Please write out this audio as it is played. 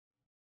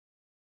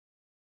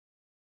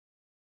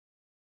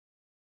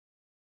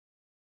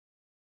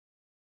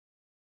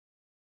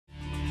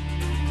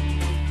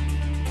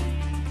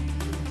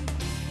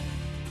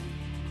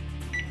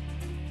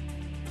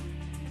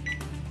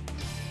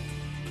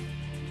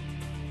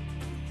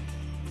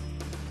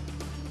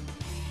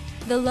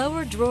The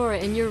lower drawer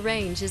in your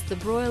range is the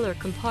broiler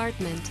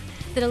compartment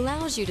that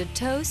allows you to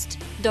toast,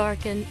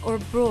 darken, or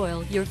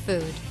broil your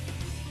food.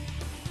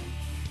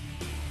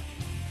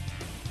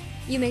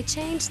 You may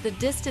change the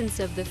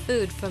distance of the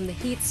food from the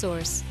heat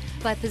source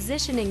by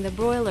positioning the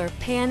broiler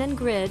pan and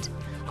grid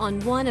on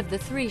one of the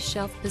 3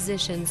 shelf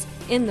positions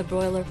in the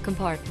broiler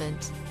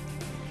compartment.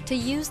 To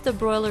use the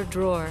broiler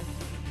drawer,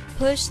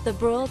 push the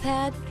broil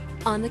pad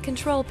on the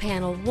control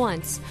panel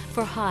once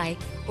for high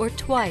or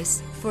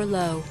twice for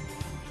low.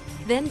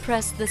 Then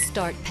press the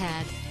start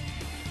pad.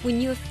 When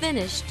you have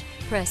finished,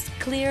 press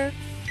clear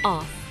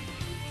off.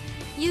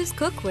 Use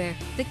cookware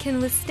that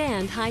can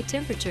withstand high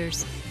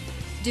temperatures.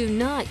 Do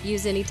not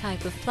use any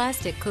type of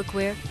plastic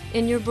cookware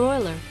in your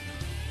broiler.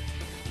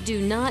 Do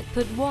not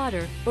put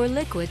water or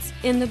liquids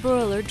in the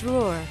broiler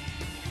drawer.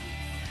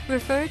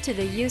 Refer to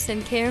the Use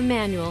and Care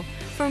Manual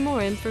for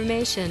more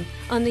information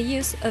on the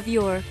use of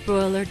your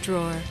broiler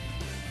drawer.